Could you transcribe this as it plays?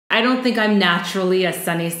don't think I'm naturally a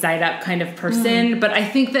sunny side up kind of person, but I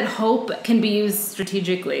think that hope can be used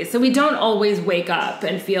strategically. So we don't always wake up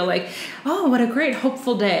and feel like, oh, what a great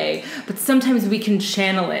hopeful day. But sometimes we can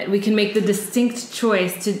channel it. We can make the distinct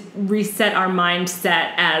choice to reset our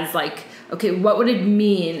mindset as like, okay, what would it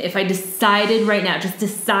mean if I decided right now, just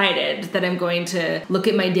decided that I'm going to look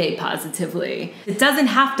at my day positively? It doesn't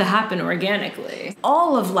have to happen organically.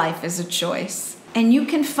 All of life is a choice, and you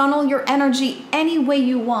can funnel your energy any way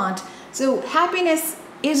you want. So happiness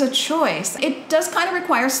is a choice. It does kind of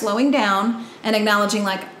require slowing down and acknowledging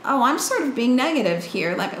like, oh, I'm sort of being negative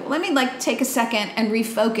here. Like, let me take a second and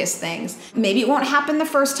refocus things. Maybe it won't happen the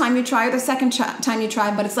first time you try or the second time you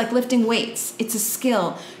try, but it's like lifting weights. It's a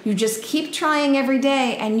skill. You just keep trying every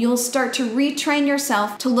day and you'll start to retrain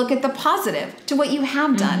yourself to look at the positive, to what you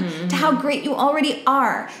have done, to how great you already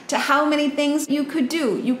are, to how many things you could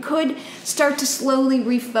do. You could start to slowly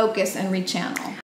refocus and rechannel.